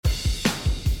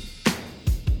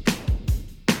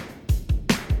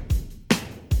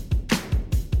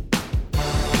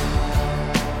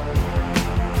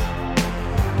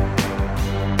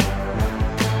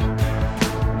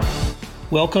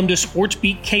Welcome to Sports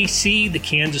Beat KC, the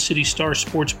Kansas City Star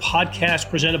Sports podcast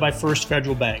presented by First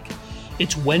Federal Bank.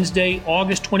 It's Wednesday,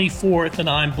 August 24th, and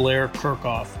I'm Blair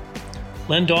Kirchhoff.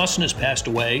 Len Dawson has passed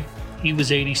away. He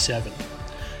was 87.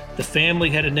 The family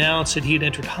had announced that he had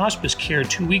entered hospice care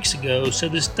 2 weeks ago, so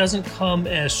this doesn't come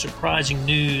as surprising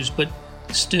news, but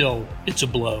still, it's a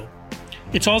blow.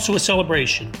 It's also a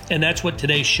celebration, and that's what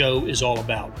today's show is all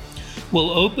about.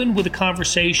 We'll open with a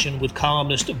conversation with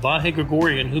columnist Vahe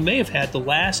Gregorian, who may have had the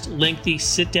last lengthy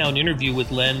sit-down interview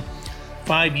with Len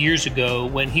 5 years ago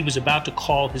when he was about to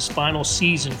call his final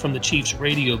season from the Chiefs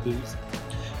radio booth.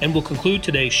 And we'll conclude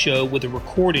today's show with a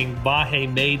recording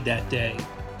Vahe made that day.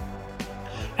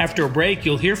 After a break,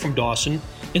 you'll hear from Dawson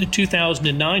in a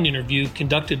 2009 interview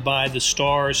conducted by the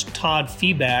Star's Todd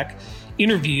Feeback,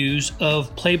 interviews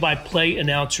of play-by-play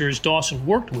announcers Dawson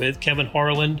worked with, Kevin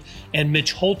Harlan and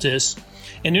Mitch Holthus,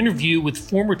 an interview with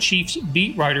former Chiefs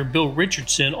beat writer Bill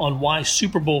Richardson on why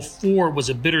Super Bowl IV was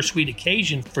a bittersweet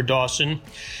occasion for Dawson,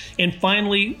 and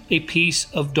finally, a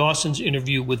piece of Dawson's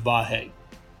interview with Vahe.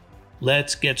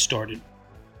 Let's get started.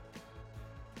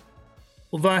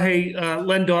 Well, Vahe,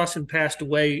 Len Dawson passed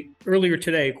away earlier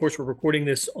today. Of course, we're recording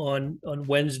this on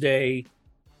Wednesday,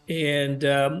 and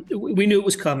we knew it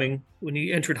was coming when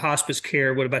he entered hospice care,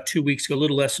 about 2 weeks ago, a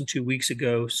little less than 2 weeks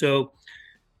ago. So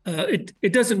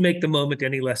it doesn't make the moment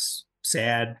any less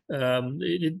sad.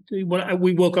 When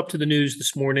we woke up to the news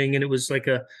this morning, and it was like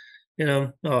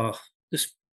this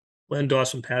Len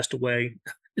Dawson passed away.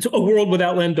 It's a world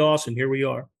without Len Dawson. Here we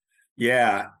are.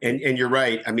 Yeah, and you're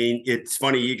right. I mean, it's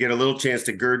funny, you get a little chance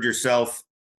to gird yourself,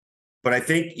 but I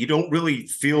think you don't really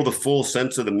feel the full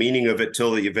sense of the meaning of it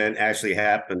till the event actually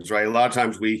happens, right? A lot of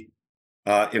times we,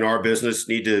 in our business,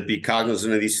 need to be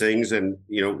cognizant of these things and,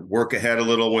 work ahead a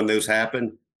little when those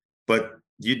happen, but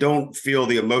you don't feel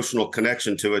the emotional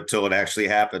connection to it till it actually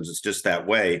happens. It's just that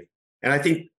way. And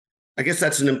I guess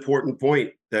that's an important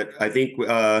point that I think,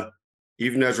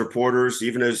 even as reporters,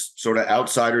 even as sort of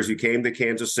outsiders who came to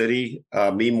Kansas City,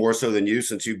 me more so than you,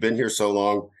 since you've been here so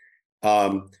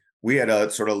long, we had a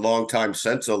sort of long-time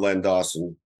sense of Len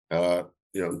Dawson,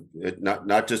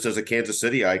 not just as a Kansas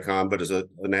City icon, but as a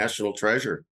national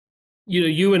treasure.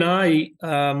 You and I,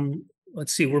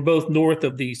 let's see, we're both north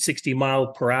of the 60 mile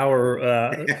per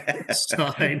hour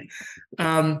sign.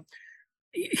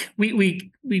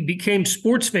 We became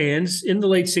sports fans in the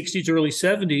late 60s, early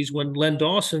 70s when Len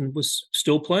Dawson was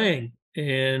still playing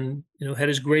and had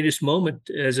his greatest moment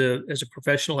as a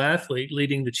professional athlete,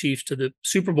 leading the Chiefs to the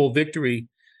Super Bowl victory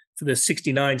for the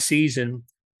 69 season.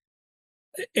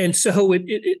 And so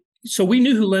so we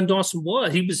knew who Len Dawson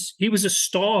was. He was a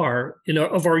star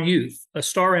of our youth, a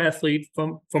star athlete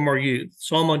from our youth.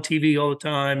 Saw him on TV all the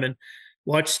time and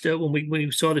watched when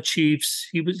we saw the Chiefs.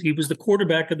 He was the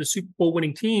quarterback of the Super Bowl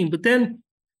winning team. But then,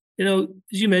 as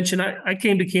you mentioned, I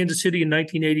came to Kansas City in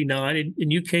 1989,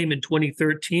 and you came in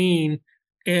 2013.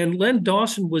 And Len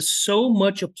Dawson was so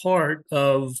much a part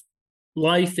of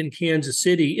life in Kansas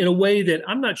City in a way that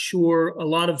I'm not sure a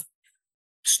lot of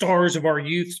stars of our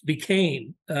youth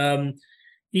became.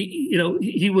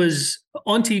 He was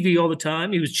on TV all the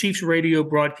time. He was Chiefs radio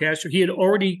broadcaster. He had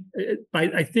already,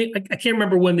 I can't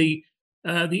remember when the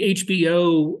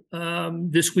HBO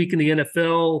This Week in the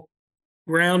NFL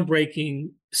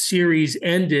groundbreaking series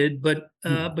ended, but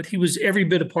he was every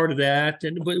bit a part of that,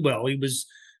 and he was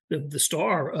the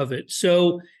star of it.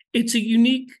 So it's a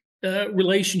unique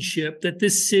relationship that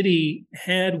this city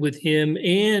had with him,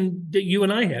 and that you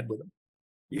and I had with him.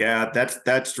 Yeah,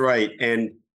 that's right.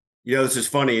 And this is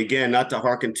funny. Again, not to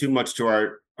hearken too much to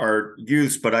our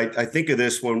youths, but I think of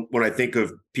this when I think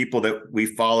of people that we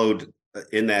followed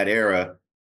in that era.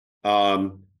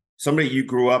 Somebody you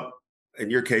grew up, in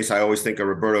your case, I always think of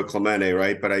Roberto Clemente,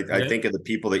 right? But I think of the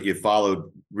people that you followed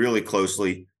really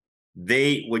closely.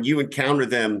 When you encounter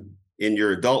them in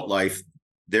your adult life,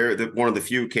 they're one of the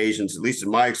few occasions, at least in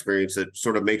my experience, that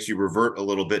sort of makes you revert a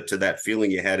little bit to that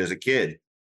feeling you had as a kid.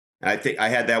 And I think I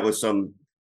had that with some,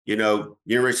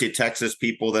 University of Texas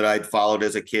people that I'd followed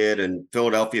as a kid and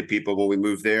Philadelphia people when we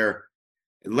moved there.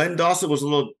 Len Dawson was a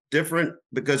little different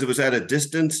because it was at a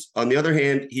distance. On the other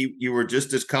hand, you were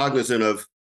just as cognizant of,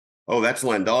 oh, that's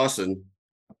Len Dawson,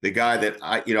 the guy that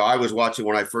I was watching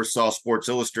when I first saw Sports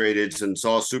Illustrated and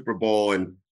saw Super Bowl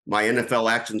and my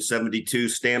NFL Action 72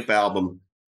 stamp album.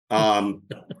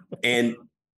 And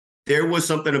there was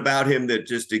something about him that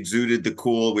just exuded the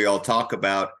cool we all talk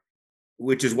about,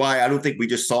 which is why I don't think we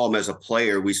just saw him as a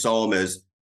player. We saw him as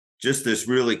just this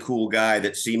really cool guy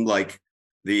that seemed like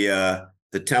the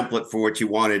template for what you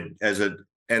wanted as a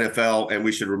NFL, and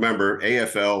we should remember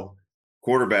AFL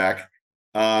quarterback.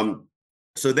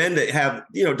 So then to have,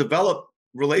 develop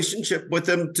relationship with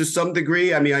him to some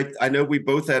degree. I mean, I know we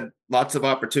both had lots of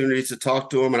opportunities to talk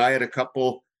to him, and I had a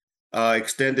couple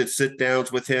extended sit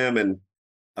downs with him. And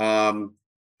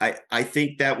I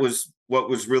think that was what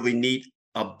was really neat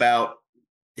about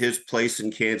his place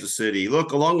in Kansas City.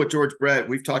 Look, along with George Brett,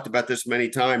 we've talked about this many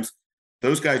times.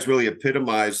 Those guys really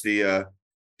epitomize the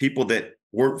people that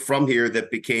weren't from here that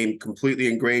became completely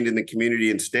ingrained in the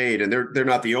community and stayed. And they're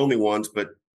not the only ones, but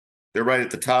they're right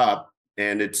at the top.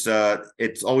 And it's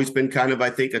always been kind of, I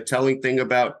think, a telling thing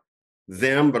about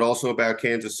them, but also about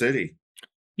Kansas City.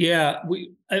 Yeah,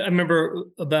 I remember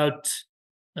about,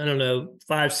 I don't know,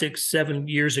 5, 6, 7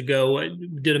 years ago, I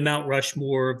did a Mount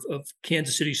Rushmore of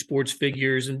Kansas City sports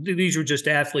figures, and these were just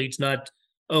athletes, not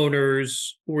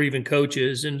owners or even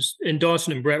coaches. And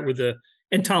Dawson and Brett were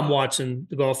and Tom Watson,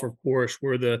 the golfer, of course,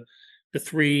 were the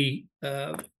three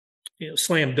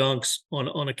slam dunks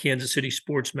on a Kansas City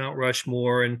sports Mount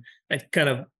Rushmore. And I kind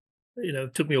of,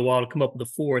 took me a while to come up with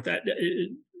the fourth.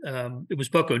 It was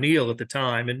Buck O'Neil at the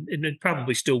time, and it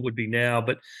probably still would be now.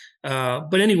 But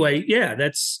anyway, yeah,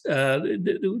 that's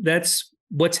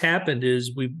what's happened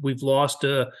is we've lost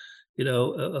a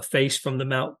face from the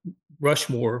Mount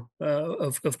Rushmore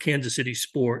of Kansas City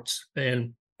sports.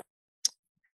 And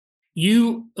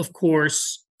you, of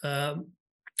course,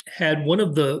 had one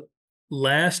of the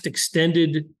last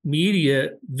extended media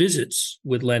visits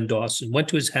with Len Dawson. Went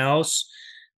to his house.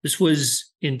 This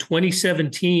was in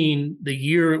 2017, the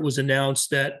year it was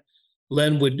announced that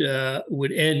Len would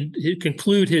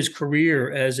conclude his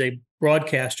career as a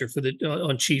broadcaster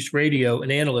on Chiefs radio,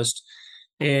 an analyst.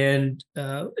 And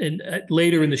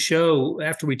later in the show,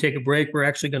 after we take a break, we're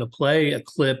actually going to play a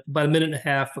clip, about a minute and a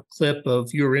half, a clip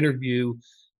of your interview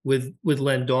with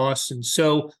Len Dawson.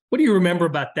 So, what do you remember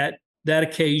about that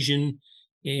occasion?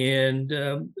 And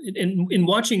in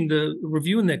watching the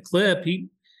reviewing that clip, he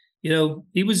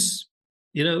was,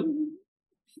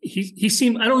 he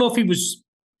seemed, I don't know if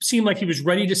seemed like he was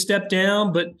ready to step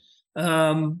down, but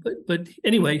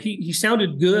anyway, he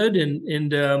sounded good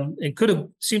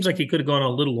and seems like he could have gone on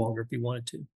a little longer if he wanted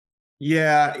to.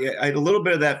 Yeah, I had a little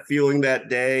bit of that feeling that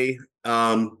day.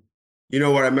 What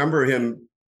I remember him,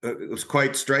 it was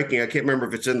quite striking. I can't remember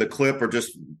if it's in the clip or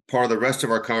just part of the rest of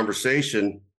our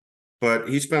conversation, but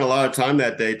he spent a lot of time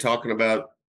that day talking about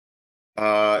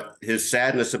his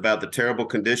sadness about the terrible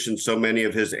conditions so many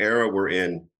of his era were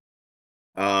in.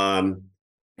 And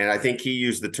I think he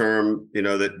used the term,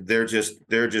 that they're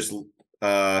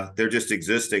just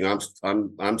existing.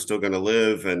 I'm still going to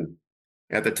live. And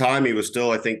at the time he was still,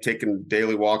 I think, taking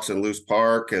daily walks in Loose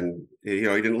Park, and he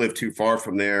didn't live too far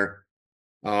from there.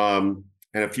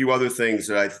 And a few other things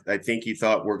that I think he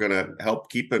thought were going to help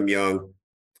keep him young.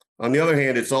 On the other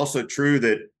hand, it's also true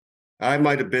that I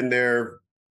might have been there,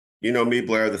 me,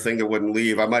 Blair, the thing that wouldn't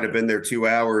leave. I might have been there 2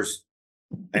 hours,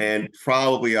 and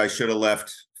probably I should have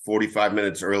left 45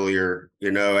 minutes earlier.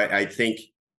 I think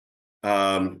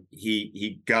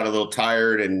he got a little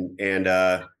tired, and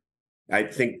I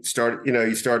think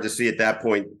you started to see at that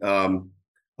point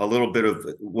a little bit of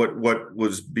what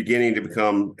was beginning to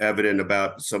become evident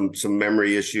about some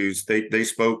memory issues. They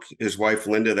spoke, his wife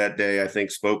Linda that day, I think,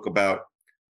 spoke about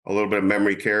a little bit of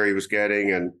memory care he was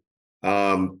getting, and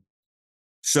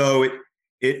so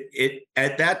it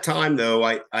at that time though,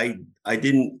 I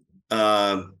didn't.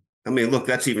 Look,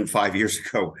 that's even 5 years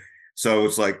ago, so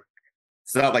it's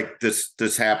not like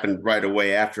this happened right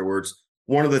away afterwards.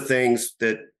 One of the things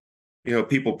that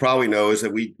people probably know is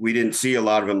that we didn't see a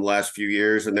lot of him the last few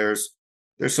years, and there's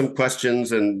some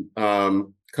questions and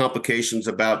complications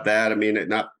about that. I mean,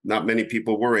 not many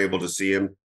people were able to see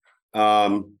him,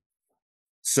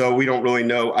 so we don't really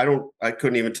know. I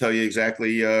couldn't even tell you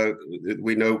exactly.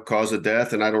 We know cause of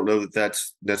death, and I don't know that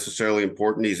that's necessarily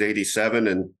important. He's 87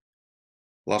 and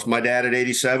lost my dad at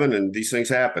 87, and these things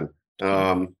happen.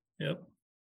 Yep.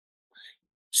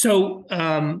 So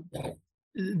I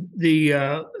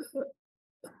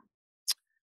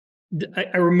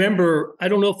remember, I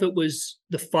don't know if it was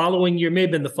the following year, may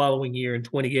have been the following year in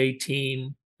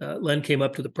 2018, Len came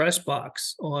up to the press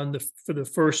box for the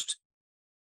first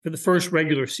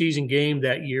regular season game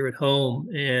that year at home,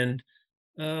 and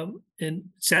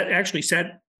sat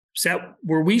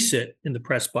where we sit in the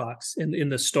press box in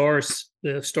the stars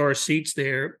seats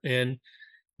there, and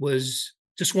was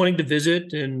just wanting to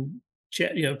visit and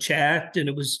chat, and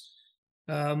it was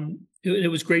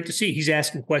great to see. He's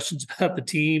asking questions about the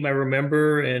team, I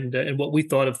remember, and what we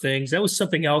thought of things. That was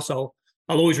something else I'll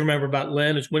always remember about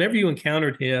Len, is whenever you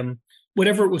encountered him,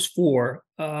 whatever it was for,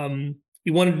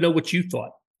 he wanted to know what you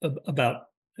thought about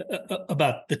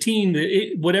the team,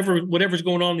 whatever's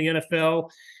going on in the NFL.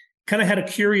 kind of had a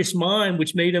curious mind,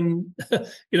 which made him,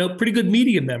 pretty good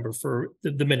media member for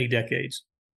the many decades.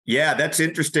 Yeah, that's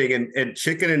interesting. And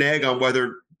chicken and egg on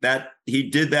whether that he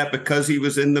did that because he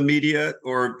was in the media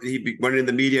or he went in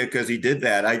the media because he did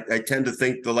that. I tend to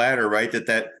think the latter, right?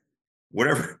 That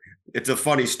whatever. It's a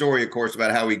funny story, of course,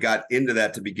 about how he got into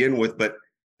that to begin with, but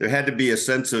there had to be a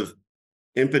sense of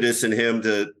impetus in him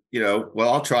to, well,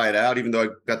 I'll try it out, even though I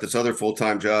got this other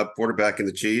full-time job, quarterback in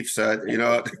the Chiefs, but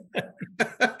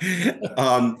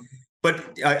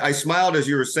I smiled as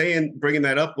you were saying, bringing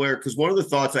that up, Blair, because one of the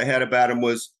thoughts I had about him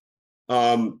was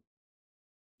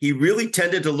he really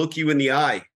tended to look you in the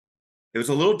eye. It was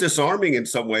a little disarming in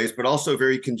some ways, but also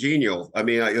very congenial. I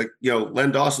mean,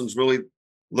 Len Dawson's really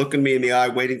looking me in the eye,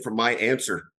 waiting for my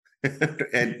answer.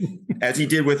 And as he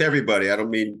did with everybody, I don't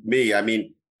mean me. I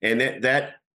mean, and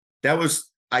that was,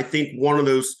 I think, one of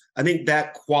those, I think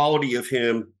that quality of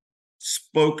him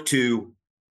spoke to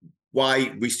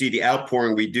why we see the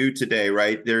outpouring we do today,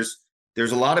 right? There's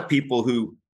a lot of people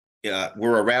who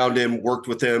were around him, worked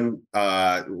with him,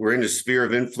 were in his sphere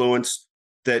of influence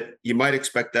that you might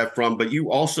expect that from, but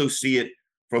you also see it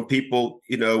from people,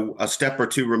 a step or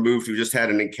two removed who just had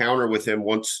an encounter with him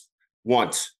once,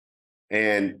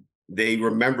 and they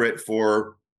remember it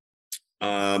for,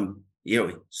 something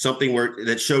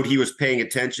that showed he was paying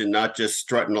attention, not just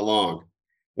strutting along.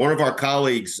 One of our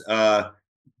colleagues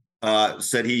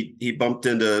said he bumped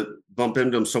into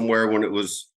him somewhere when it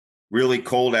was really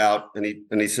cold out, and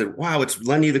he said, "Wow, it's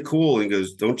Lenny the Cool." And he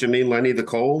goes, "Don't you mean Lenny the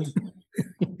Cold?"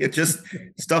 It's just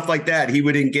stuff like that. He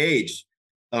would engage,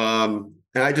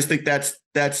 and I just think that's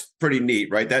pretty neat,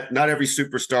 right? That not every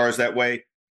superstar is that way.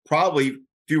 Probably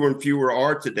fewer and fewer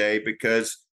are today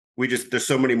because there's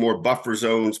so many more buffer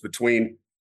zones between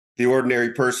the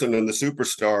ordinary person and the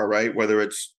superstar, right? Whether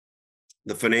it's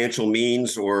the financial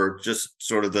means or just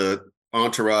sort of the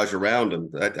entourage around him.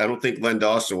 I don't think Len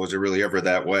Dawson was really ever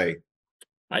that way.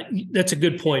 That's a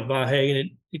good point, Vahe,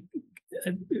 and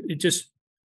it just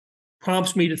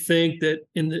prompts me to think that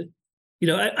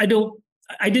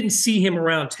I didn't see him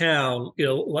around town,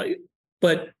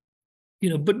 but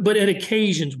at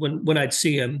occasions when I'd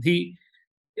see him, he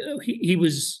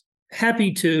was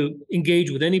happy to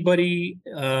engage with anybody.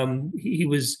 He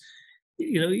was,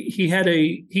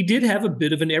 he did have a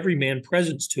bit of an everyman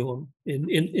presence to him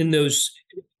in those,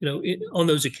 on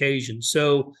those occasions.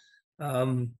 So,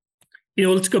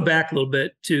 let's go back a little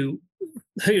bit to,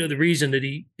 the reason that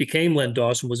he became Len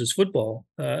Dawson was his football.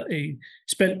 He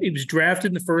was drafted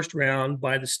in the first round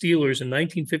by the Steelers in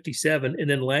 1957 and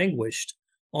then languished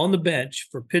on the bench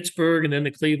for Pittsburgh and then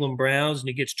the Cleveland Browns. And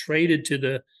he gets traded to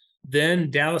the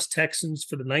then Dallas Texans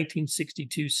for the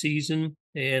 1962 season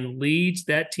and leads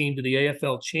that team to the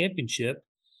AFL championship.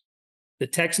 The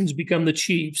Texans become the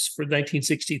Chiefs for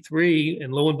 1963.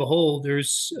 And lo and behold,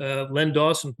 there's Len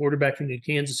Dawson, quarterbacking the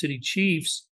Kansas City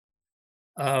Chiefs.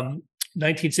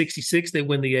 1966, they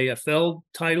win the AFL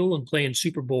title and play in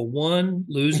Super Bowl I,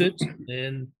 lose it.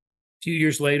 And a few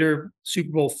years later,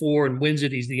 Super Bowl IV and wins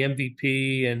it. He's the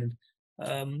MVP. And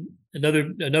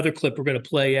another clip we're going to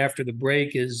play after the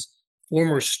break is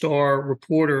former Star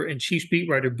reporter and Chiefs beat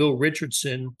writer Bill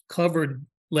Richardson covered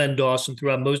Len Dawson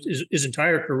throughout his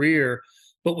entire career,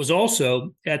 but was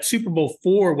also at Super Bowl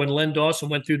IV when Len Dawson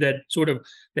went through that sort of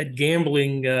that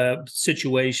gambling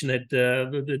situation, that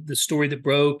the story that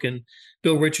broke, and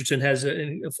Bill Richardson has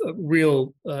a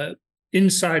real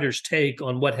insider's take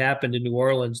on what happened in New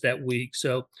Orleans that week.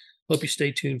 So hope you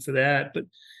stay tuned for that. But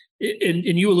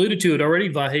and you alluded to it already,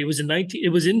 Vahe. It was in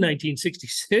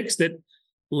 1966 that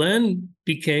Len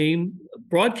became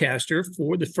broadcaster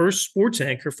for the first sports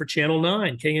anchor for Channel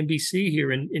 9, KMBC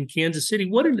here in Kansas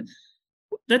City.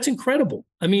 That's incredible.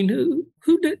 I mean,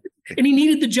 who did? And he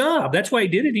needed the job. That's why he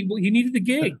did it. He needed the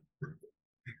gig.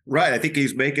 Right. I think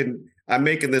I'm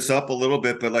making this up a little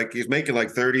bit, but he's making like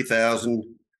 30,000,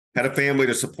 had a family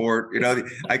to support.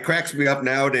 It cracks me up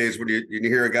nowadays when you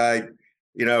hear a guy,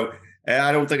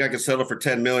 I don't think I can settle for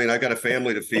 10 million. I got a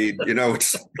family to feed.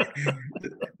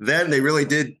 Then they really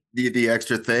did the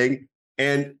extra thing.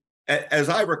 And as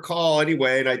I recall,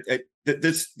 anyway, and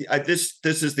this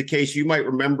is the case. You might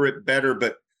remember it better,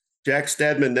 but Jack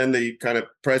Stedman, then the kind of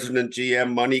president,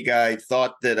 GM, money guy,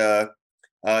 thought that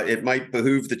it might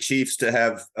behoove the Chiefs to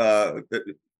have a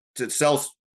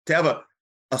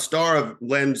star of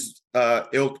Len's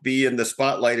ilk be in the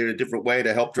spotlight in a different way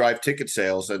to help drive ticket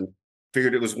sales, and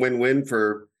figured it was win-win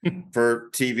for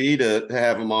TV to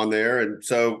have him on there. And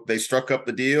so they struck up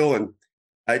the deal. And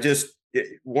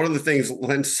one of the things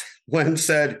Len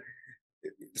said,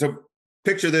 so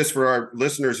picture this for our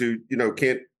listeners who,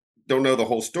 don't know the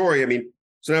whole story. I mean,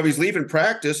 so now he's leaving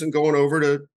practice and going over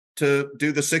to to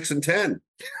do the 6 and 10,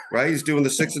 right? He's doing the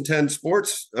 6 and 10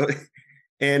 sports,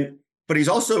 but he's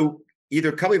also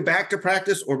either coming back to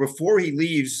practice or before he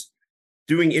leaves,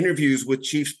 doing interviews with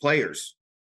Chiefs players.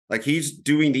 Like he's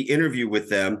doing the interview with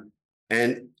them.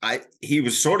 And he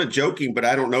was sort of joking, but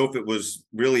I don't know if it was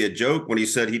really a joke when he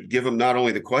said he'd give them not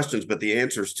only the questions, but the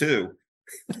answers too.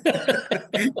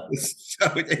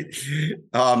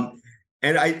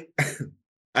 And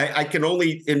I can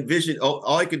only envision,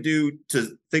 all I could do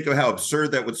to think of how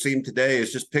absurd that would seem today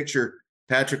is just picture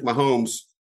Patrick Mahomes,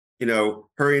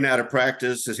 hurrying out of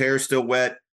practice, his hair is still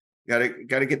wet, got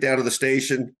to get down to the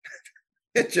station.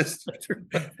 It's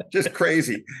just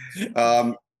crazy.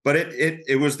 But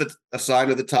it was a sign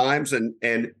of the times.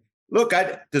 And look,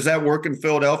 does that work in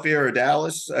Philadelphia or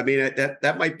Dallas? I mean,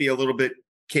 that might be a little bit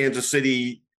Kansas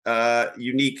City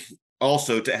unique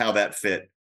also to how that fit.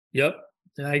 Yep,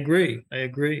 I agree.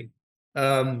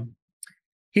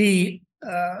 He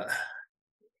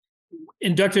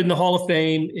inducted in the Hall of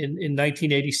Fame in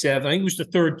 1987. I think he was the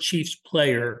third Chiefs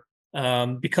player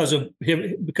because of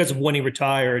when he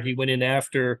retired. He went in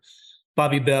after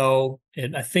Bobby Bell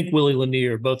and I think Willie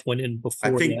Lanier both went in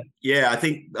before that. Yeah, I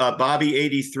think Bobby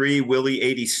 83, Willie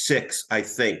 86. I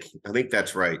think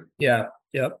that's right. Yeah,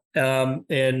 yep.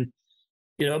 And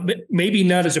maybe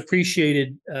not as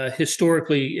appreciated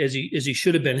historically as he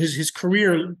should have been. His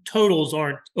career totals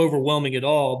aren't overwhelming at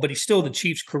all, but he's still the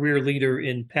Chiefs' career leader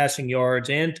in passing yards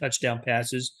and touchdown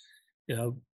passes.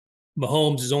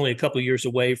 Mahomes is only a couple of years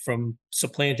away from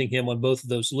supplanting him on both of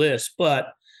those lists,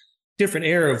 but different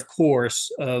era, of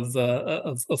course, of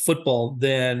football.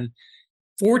 Then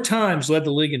 4 times led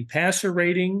the league in passer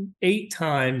rating, 8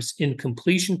 times in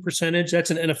completion percentage. That's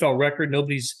an NFL record.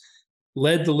 Nobody's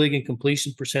led the league in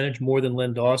completion percentage more than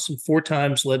Len Dawson. 4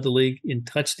 times led the league in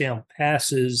touchdown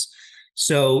passes.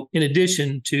 So, in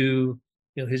addition to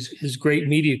his great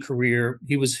media career,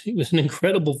 he was an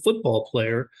incredible football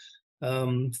player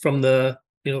from the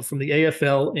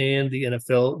AFL and the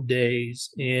NFL days.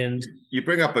 And you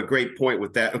bring up a great point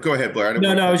with that. Oh, go ahead, Blair.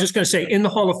 No, I was just going to say in the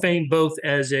Hall of Fame, both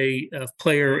as a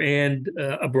player and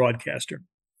a broadcaster.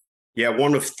 Yeah,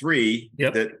 one of 3.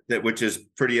 Yep. that which is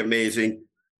pretty amazing.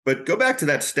 But go back to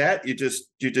that stat you just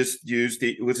used.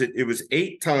 It was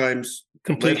 8 times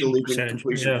completion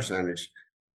percentage.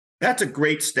 That's a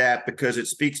great stat because it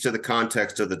speaks to the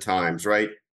context of the times, right?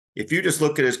 If you just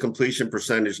look at his completion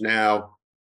percentage now,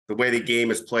 the way the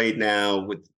game is played now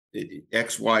with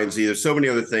X, Y, and Z, there's so many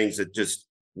other things that just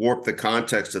warp the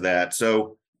context of that.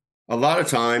 So a lot of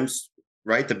times,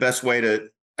 right, the best way to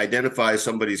identify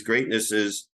somebody's greatness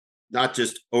is not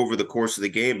just over the course of the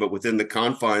game, but within the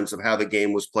confines of how the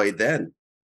game was played then.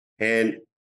 And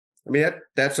I mean,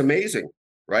 that's amazing,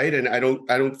 right? And I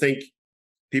don't think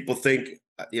people think,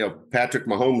 Patrick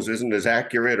Mahomes isn't as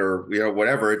accurate or,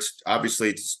 whatever. It's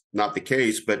not the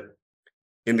case, but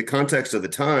in the context of the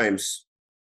times,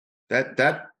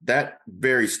 that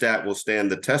very stat will stand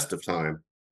the test of time.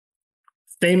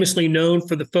 Famously known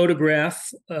for the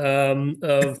photograph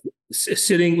of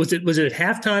sitting, was it at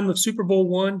halftime of Super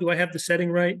Bowl I? Do I have the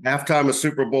setting right? Halftime of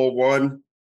Super Bowl I.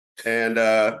 And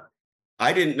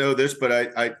I didn't know this,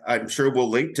 but I'm sure we'll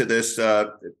link to this.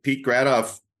 Pete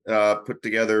Gradoff put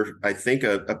together, I think,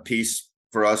 a piece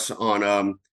for us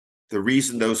on the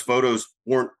reason those photos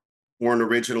weren't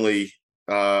originally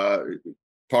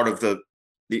part of the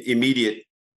immediate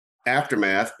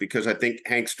aftermath, because I think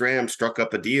Hank Stram struck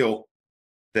up a deal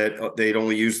that they'd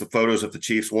only use the photos if the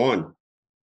Chiefs won.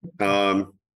 I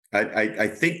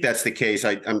think that's the case.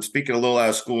 I'm speaking a little out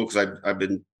of school because I've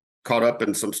been caught up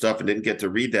in some stuff and didn't get to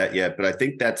read that yet. But I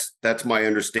think that's my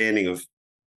understanding of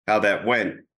how that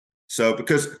went. So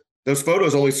because those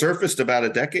photos only surfaced about a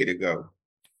decade ago,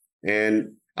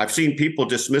 and I've seen people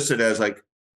dismiss it as like,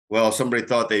 well, somebody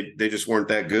thought they just weren't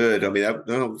that good. I mean,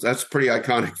 that's pretty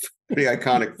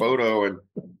iconic photo. And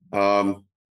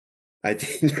I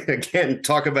think, again,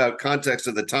 talk about context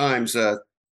of the times.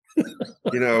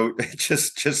 It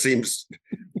just seems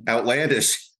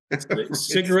outlandish.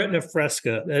 Cigarette and a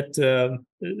Fresca.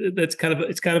 That's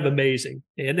kind of amazing,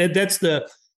 and that's the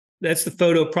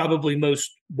photo probably most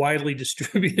widely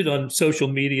distributed on social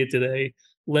media today.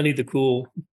 Lenny the Cool.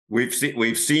 We've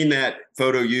seen that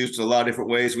photo used a lot of different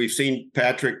ways. We've seen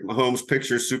Patrick Mahomes'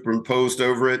 picture superimposed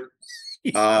over it.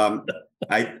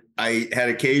 I had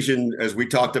occasion, as we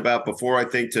talked about before, I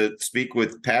think, to speak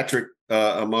with Patrick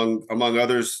among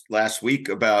others last week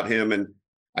about him, and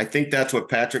I think that's what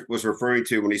Patrick was referring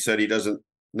to when he said he doesn't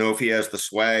know if he has the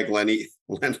swag Lenny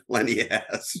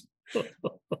has.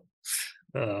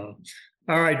 All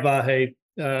right, Vahe.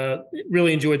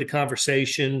 Really enjoyed the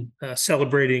conversation,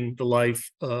 celebrating the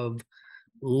life of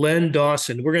Len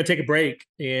Dawson. We're going to take a break,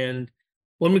 and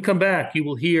when we come back, you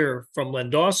will hear from Len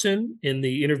Dawson in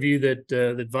the interview that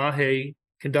Vahe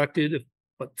conducted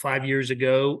 5 years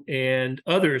ago, and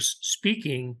others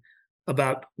speaking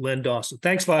about Len Dawson.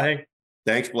 Thanks, Vahe.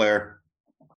 Thanks, Blair.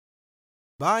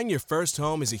 Buying your first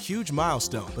home is a huge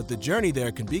milestone, but the journey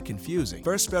there can be confusing.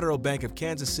 First Federal Bank of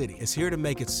Kansas City is here to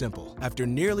make it simple. After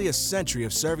nearly a century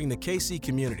of serving the KC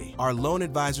community, our loan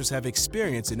advisors have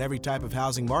experience in every type of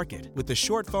housing market. With a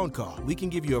short phone call, we can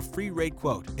give you a free rate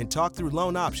quote and talk through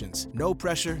loan options. No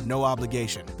pressure, no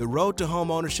obligation. The road to home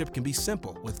ownership can be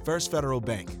simple with First Federal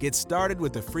Bank. Get started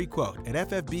with a free quote at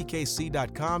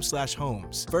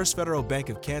ffbkc.com/homes. First Federal Bank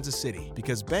of Kansas City,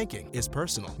 because banking is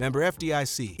personal. Member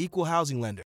FDIC, Equal Housing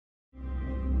Lender.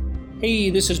 Hey,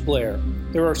 this is Blair.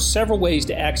 There are several ways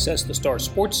to access the Star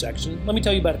Sports section. Let me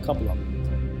tell you about a couple of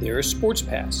them. There is Sports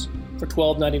Pass. For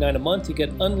 $12.99 a month, you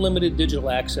get unlimited digital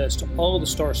access to all of the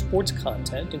Star Sports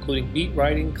content, including beat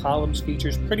writing, columns,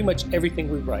 features, pretty much everything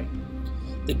we write.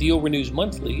 The deal renews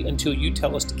monthly until you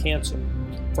tell us to cancel.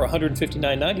 For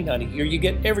 $159.99 a year, you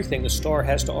get everything the Star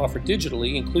has to offer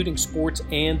digitally, including sports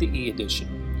and the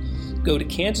e-edition. Go to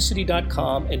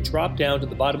kansascity.com and drop down to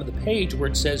the bottom of the page where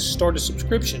it says Start a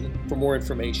Subscription for more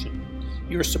information.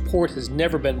 Your support has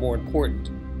never been more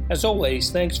important. As always,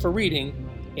 thanks for reading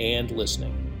and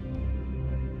listening.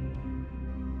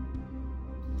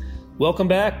 Welcome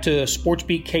back to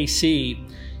SportsBeat KC.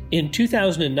 In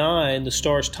 2009, the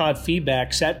Star's Todd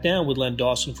Feedback sat down with Len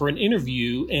Dawson for an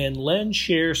interview, and Len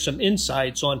shares some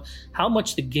insights on how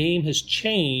much the game has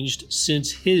changed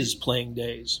since his playing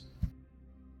days.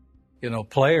 You know,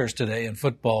 players today in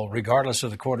football, regardless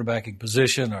of the quarterbacking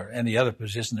position or any other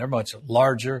position, they're much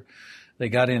larger. They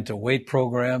got into weight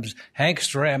programs. Hank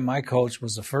Stram, my coach,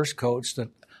 was the first coach that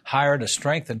hired a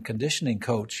strength and conditioning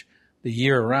coach the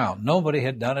year round. Nobody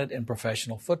had done it in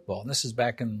professional football. And this is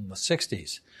back in the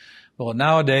 60s. Well,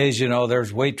 nowadays, you know,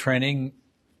 there's weight training.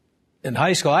 In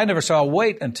high school, I never saw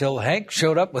weight until Hank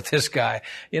showed up with this guy,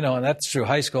 you know, and that's through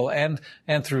high school and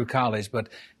through college. But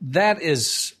that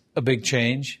is a big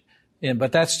change.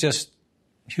 But that's just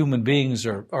human beings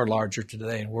are larger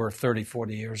today than were 30,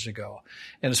 40 years ago.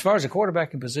 And as far as the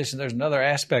quarterbacking position, there's another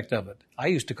aspect of it. I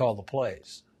used to call the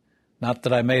plays. Not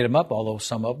that I made them up, although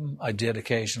some of them I did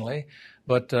occasionally.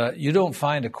 But you don't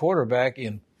find a quarterback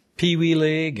in Pee Wee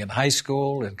League, in high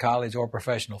school, in college, or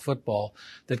professional football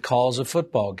that calls a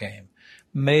football game.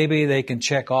 Maybe they can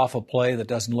check off a play that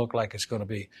doesn't look like it's going to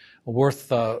be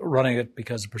worth running it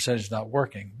because the percentage is not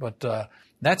working. But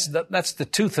that's the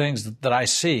two things that I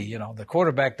see. You know, the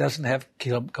quarterback doesn't have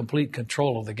complete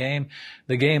control of the game.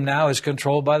 The game now is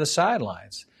controlled by the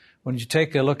sidelines. When you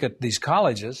take a look at these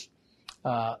colleges,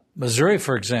 Missouri,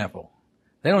 for example,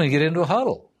 they don't even get into a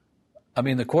huddle. I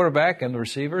mean, the quarterback and the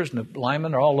receivers and the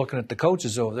linemen are all looking at the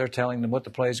coaches over there, telling them what the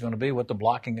play is going to be, what the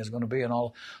blocking is going to be, and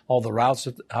all the routes,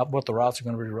 what the routes are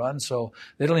going to be run. So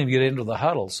they don't even get into the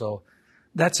huddle. So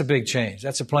that's a big change.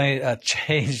 That's a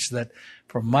change that,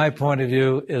 from my point of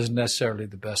view, isn't necessarily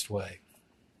the best way.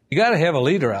 You got to have a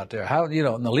leader out there.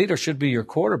 And the leader should be your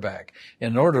quarterback.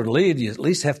 In order to lead, you at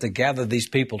least have to gather these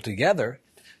people together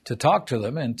to talk to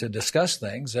them and to discuss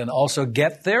things and also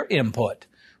get their input.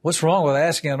 What's wrong with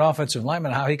asking an offensive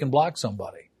lineman how he can block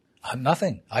somebody?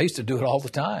 Nothing. I used to do it all the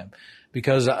time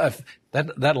because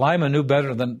that lineman knew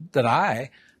better than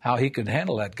I how he could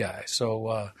handle that guy.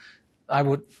 So I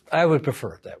would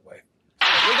prefer it that way.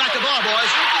 We got the ball,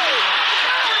 boys.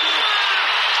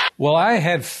 Well, I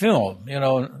had film. You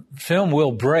know, film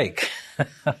will break.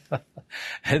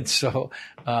 And so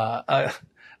I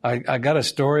got a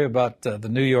story about the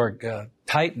New York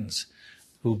Titans,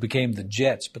 who became the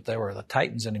Jets, but they were the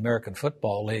Titans in the American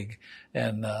Football League.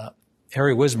 And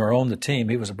Harry Wismer owned the team.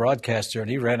 He was a broadcaster, and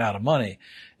he ran out of money.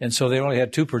 And so they only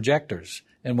had two projectors.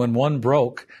 And when one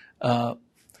broke,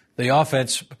 the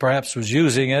offense perhaps was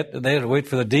using it, and they had to wait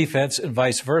for the defense and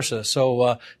vice versa.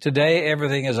 So today,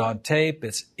 everything is on tape.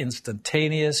 It's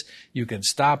instantaneous. You can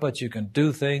stop it. You can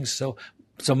do things. So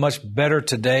much better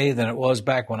today than it was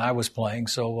back when I was playing.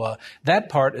 So that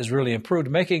part is really improved,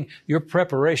 making your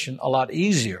preparation a lot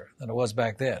easier than it was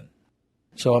back then.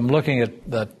 So I'm looking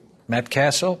at Matt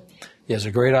Castle. He has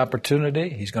a great opportunity.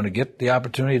 He's going to get the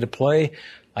opportunity to play.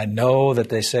 I know that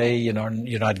they say, you know,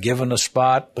 you're not given a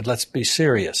spot, but let's be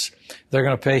serious. They're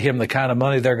going to pay him the kind of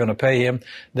money they're going to pay him.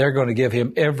 They're going to give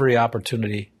him every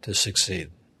opportunity to succeed.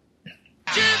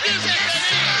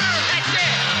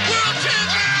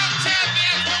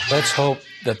 Let's hope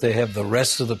that they have the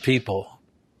rest of the people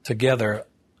together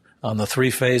on the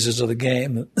three phases of the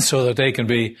game so that they can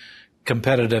be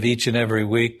competitive each and every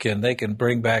week and they can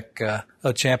bring back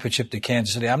a championship to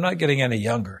Kansas City. I'm not getting any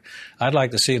younger. I'd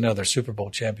like to see another Super Bowl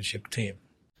championship team.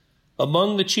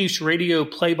 Among the Chiefs' radio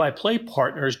play-by-play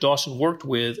partners Dawson worked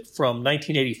with from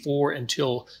 1984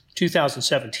 until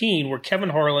 2017 were Kevin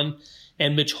Harlan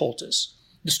and Mitch Holthus.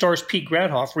 The Star's Pete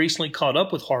Gradhoff recently caught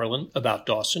up with Harlan about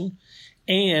Dawson,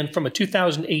 and from a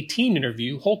 2018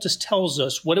 interview, Holthus tells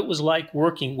us what it was like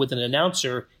working with an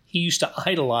announcer he used to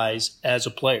idolize as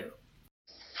a player.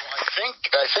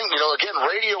 I think, again,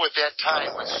 radio at that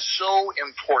time was so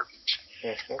important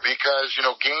because,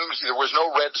 games, there was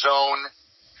no red zone.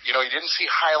 You didn't see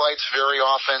highlights very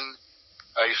often.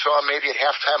 You saw maybe at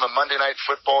halftime of Monday Night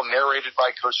Football narrated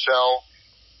by Cosell.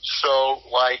 So,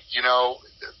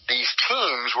 these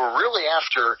teams were really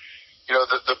after,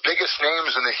 the biggest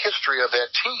names in the history of that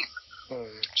team.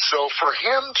 So for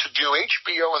him to do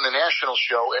HBO and the national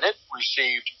show, and it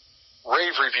received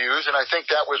rave reviews, and I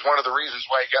think that was one of the reasons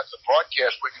why he got the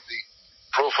broadcast with the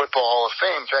Pro Football Hall of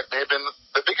Fame. In fact, may have been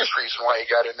the biggest reason why he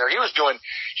got in there. He had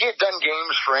done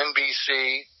games for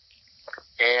NBC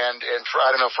and for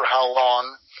I don't know for how long,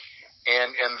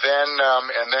 and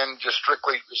then just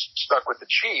strictly stuck with the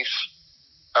Chiefs.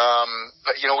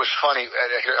 But it was funny.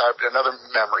 Another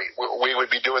memory. We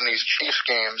would be doing these Chiefs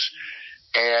games,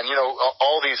 and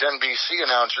all these NBC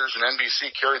announcers, and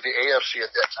NBC carried the AFC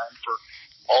at that time for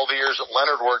all the years that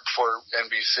Leonard worked for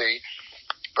NBC.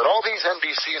 But all these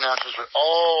NBC announcers would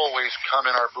always come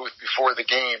in our booth before the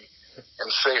game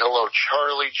and say hello.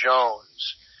 Charlie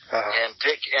Jones and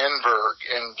Dick Enberg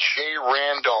and Jay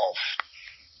Randolph.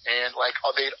 And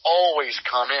they'd always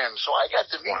come in. So I got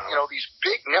to meet, these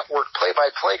big network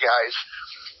play-by-play guys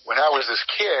when I was this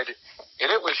kid, and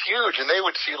it was huge. And they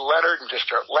would see Leonard and just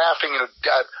start laughing.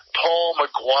 Paul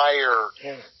McGuire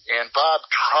and Bob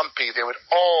Trumpy, they would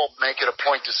all make it a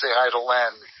point to say hi to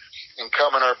Len and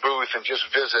come in our booth and just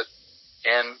visit.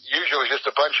 And usually just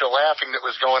a bunch of laughing that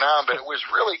was going on, but it was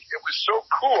so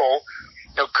cool.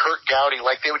 Kurt Gowdy,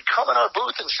 they would come in our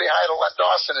booth and say hi to Len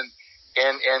Dawson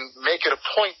and make it a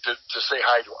point to say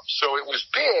hi to him. So it was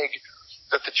big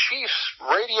that the Chiefs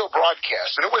radio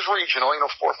broadcast, and it was regional,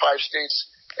 4 or 5 states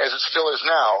as it still is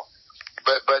now.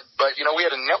 But we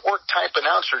had a network type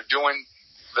announcer doing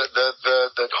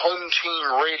the home team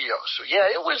radio. So yeah,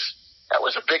 that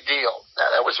was a big deal.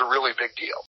 That was a really big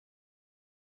deal.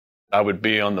 I would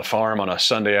be on the farm on a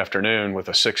Sunday afternoon with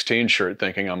a 16 shirt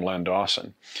thinking I'm Len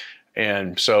Dawson.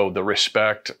 And so the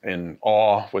respect and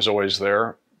awe was always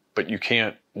there, but you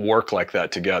can't work like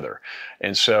that together.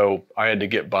 And so I had to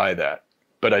get by that.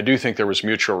 But I do think there was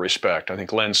mutual respect. I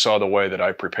think Len saw the way that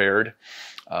I prepared.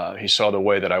 He saw the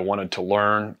way that I wanted to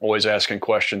learn, always asking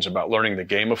questions about learning the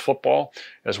game of football,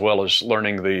 as well as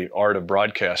learning the art of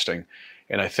broadcasting.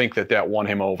 And I think that won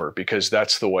him over because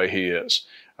that's the way he is.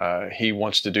 He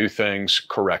wants to do things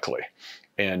correctly.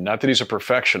 And not that he's a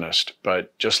perfectionist,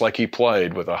 but just like he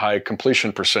played with a high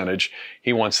completion percentage,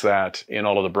 he wants that in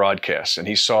all of the broadcasts. And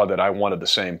he saw that I wanted the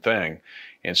same thing.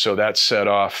 And so that set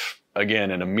off, again,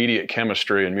 an immediate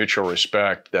chemistry and mutual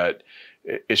respect that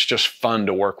it's just fun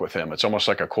to work with him. It's almost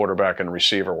like a quarterback and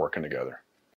receiver working together.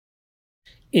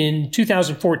 In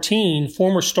 2014,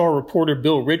 former Star reporter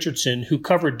Bill Richardson, who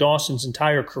covered Dawson's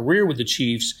entire career with the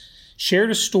Chiefs,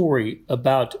 shared a story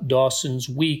about Dawson's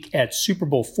week at Super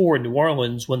Bowl IV in New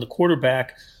Orleans when the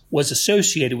quarterback was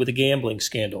associated with a gambling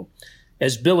scandal.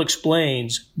 As Bill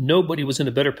explains, nobody was in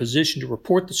a better position to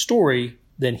report the story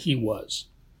than he was.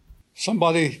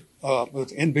 Somebody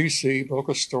with NBC broke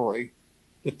a story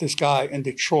that this guy in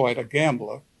Detroit, a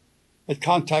gambler, had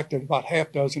contacted about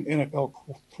half dozen NFL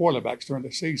quarterbacks during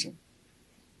the season.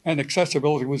 And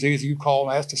accessibility was easy. You call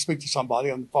and ask to speak to somebody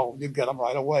on the phone. You get them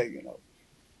right away,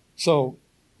 So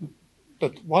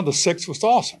one of the 6 was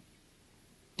Dawson.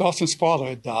 Dawson's father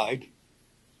had died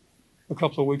a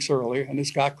couple of weeks earlier, and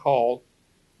this guy called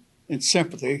in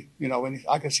sympathy, and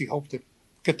I guess he hoped to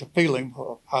get the feeling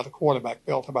of how the quarterback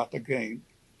felt about the game.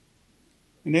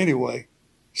 And anyway,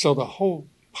 so the whole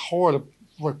horde of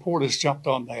reporters jumped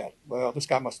on that. Well, this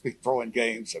guy must be throwing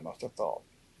games, they must have thought.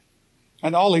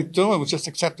 And all he's doing was just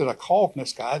accepted a call from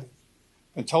this guy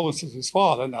and told us it's his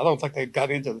father. And I don't think they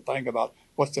got into the thing about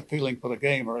what's the feeling for the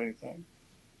game or anything.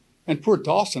 And poor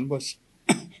Dawson was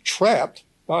trapped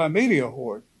by a media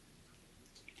horde.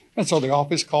 And so the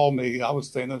office called me. I was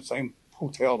staying in the same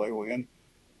hotel they were in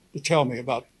to tell me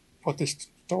about what this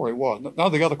story was. None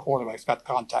of the other quarterbacks got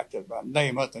contacted about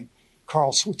Namath and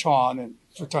Carl Switton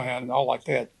and all like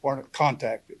that weren't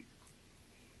contacted.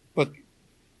 But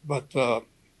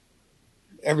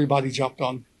everybody jumped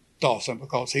on Dawson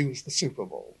because he was the Super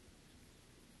Bowl.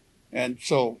 And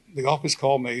so the office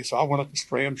called me. So I went up to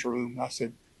Stram's room and I was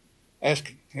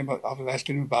asking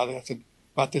him about it. I said,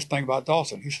 about this thing about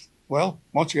Dawson. He said, well,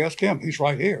 why don't you ask him? He's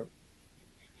right here.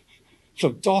 So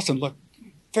Dawson looked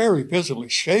very visibly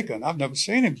shaken. I've never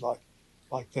seen him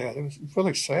like that. It was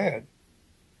really sad.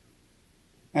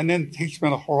 And then he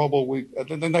spent a horrible week.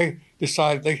 And then they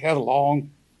decided, they had a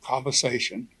long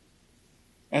conversation.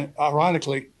 And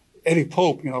ironically, Eddie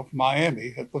Pope, from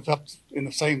Miami, was up in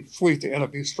the same suite to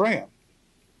interview Stram.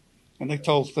 And they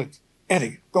told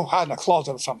Eddie, go hide in a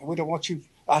closet or something. We don't want you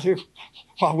out here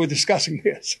while we're discussing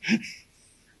this.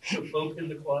 The Pope in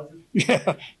the closet?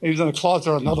 Yeah, he was in a closet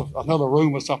or another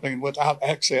room or something without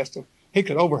access to. He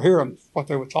could overhear them, what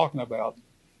they were talking about.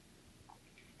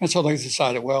 And so they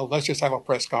decided, well, let's just have a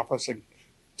press conference and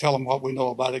tell them what we know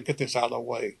about it and get this out of the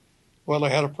way. Well, they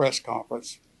had a press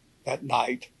conference that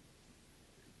night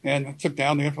and took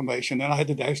down the information. Then I had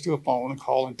to dash to a phone and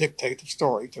call and dictate the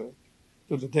story to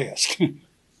the desk.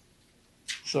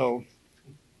 So,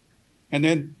 and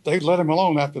then they let him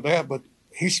alone after that, but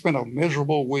he spent a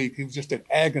miserable week. He was just in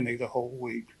agony the whole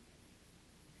week.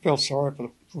 Felt sorry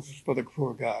for the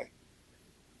poor guy.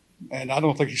 And I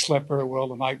don't think he slept very well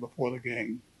the night before the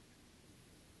game.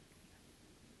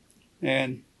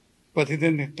 But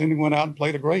then he went out and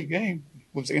played a great game.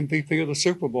 Was MVP of the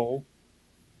Super Bowl.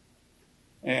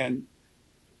 And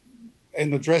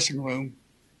in the dressing room,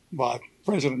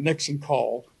 President Nixon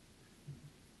called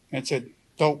and said,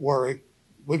 don't worry,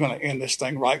 we're going to end this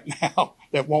thing right now.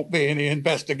 There won't be any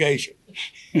investigation.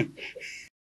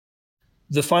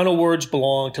 The final words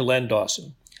belong to Len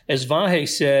Dawson. As Vahe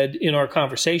said in our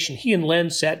conversation, he and Len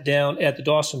sat down at the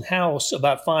Dawson house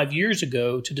about 5 years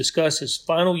ago to discuss his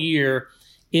final year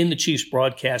in the Chiefs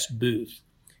broadcast booth.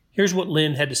 Here's what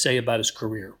Len had to say about his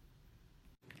career.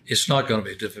 It's not going to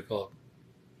be difficult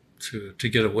to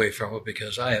get away from it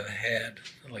because I have had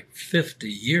like 50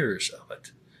 years of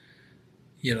it.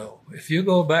 If you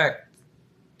go back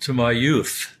to my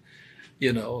youth,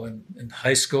 in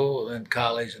high school and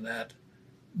college and that,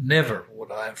 never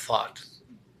would I have thought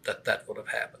that would have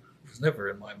happened. It was never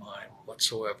in my mind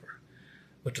whatsoever.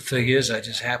 But the thing is, I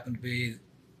just happened to be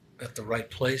at the right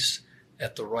place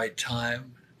at the right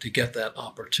time to get that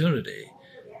opportunity.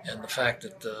 And the fact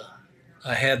that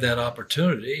I had that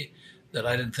opportunity that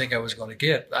I didn't think I was going to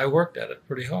get, I worked at it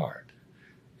pretty hard.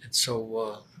 And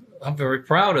so I'm very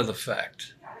proud of the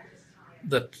fact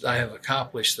that I have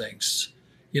accomplished things.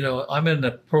 I'm in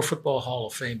the Pro Football Hall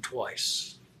of Fame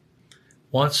twice.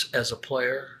 Once as a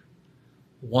player,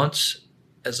 once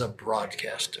as a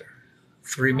broadcaster.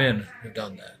 3 men have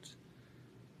done that.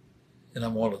 And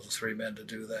I'm one of the 3 men to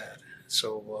do that.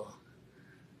 So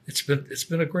it's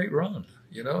been a great run,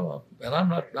 and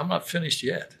I'm not finished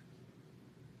yet.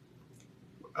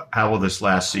 How will this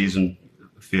last season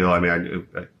feel? I mean,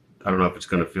 I don't know if it's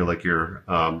going to feel like you're,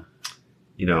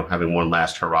 having one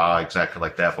last hurrah exactly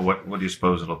like that. But what do you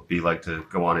suppose it'll be like to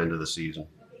go on into the season?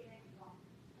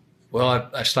 Well,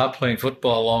 I stopped playing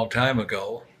football a long time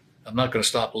ago. I'm not going to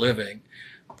stop living,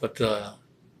 but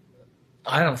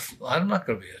I'm not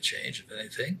going to be a change of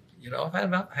anything.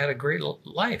 I've had a great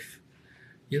life.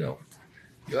 You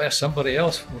ask somebody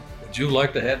else, would you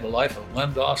like to have the life of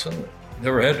Len Dawson?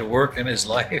 Never had to work in his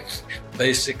life,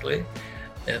 basically,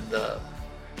 and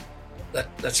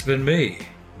that's been me.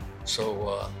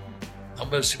 So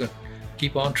I'm just going to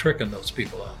keep on tricking those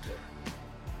people out there.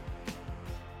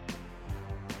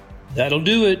 That'll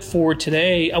do it for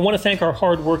today. I want to thank our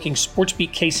hardworking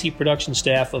SportsBeat KC production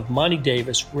staff of Monty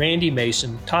Davis, Randy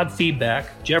Mason, Todd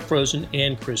Feedback, Jeff Rosen,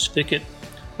 and Chris Fickett.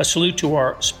 A salute to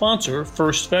our sponsor,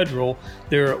 First Federal.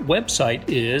 Their website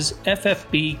is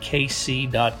ffbkc.com.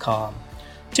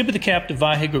 Tip of the cap to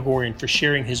Vahe Gregorian for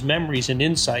sharing his memories and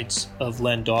insights of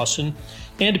Len Dawson,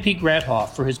 and to Pete Grathoff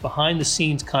for his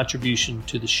behind-the-scenes contribution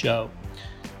to the show.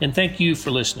 And thank you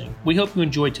for listening. We hope you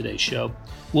enjoyed today's show.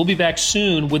 We'll be back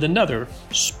soon with another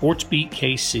SportsBeat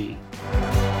KC.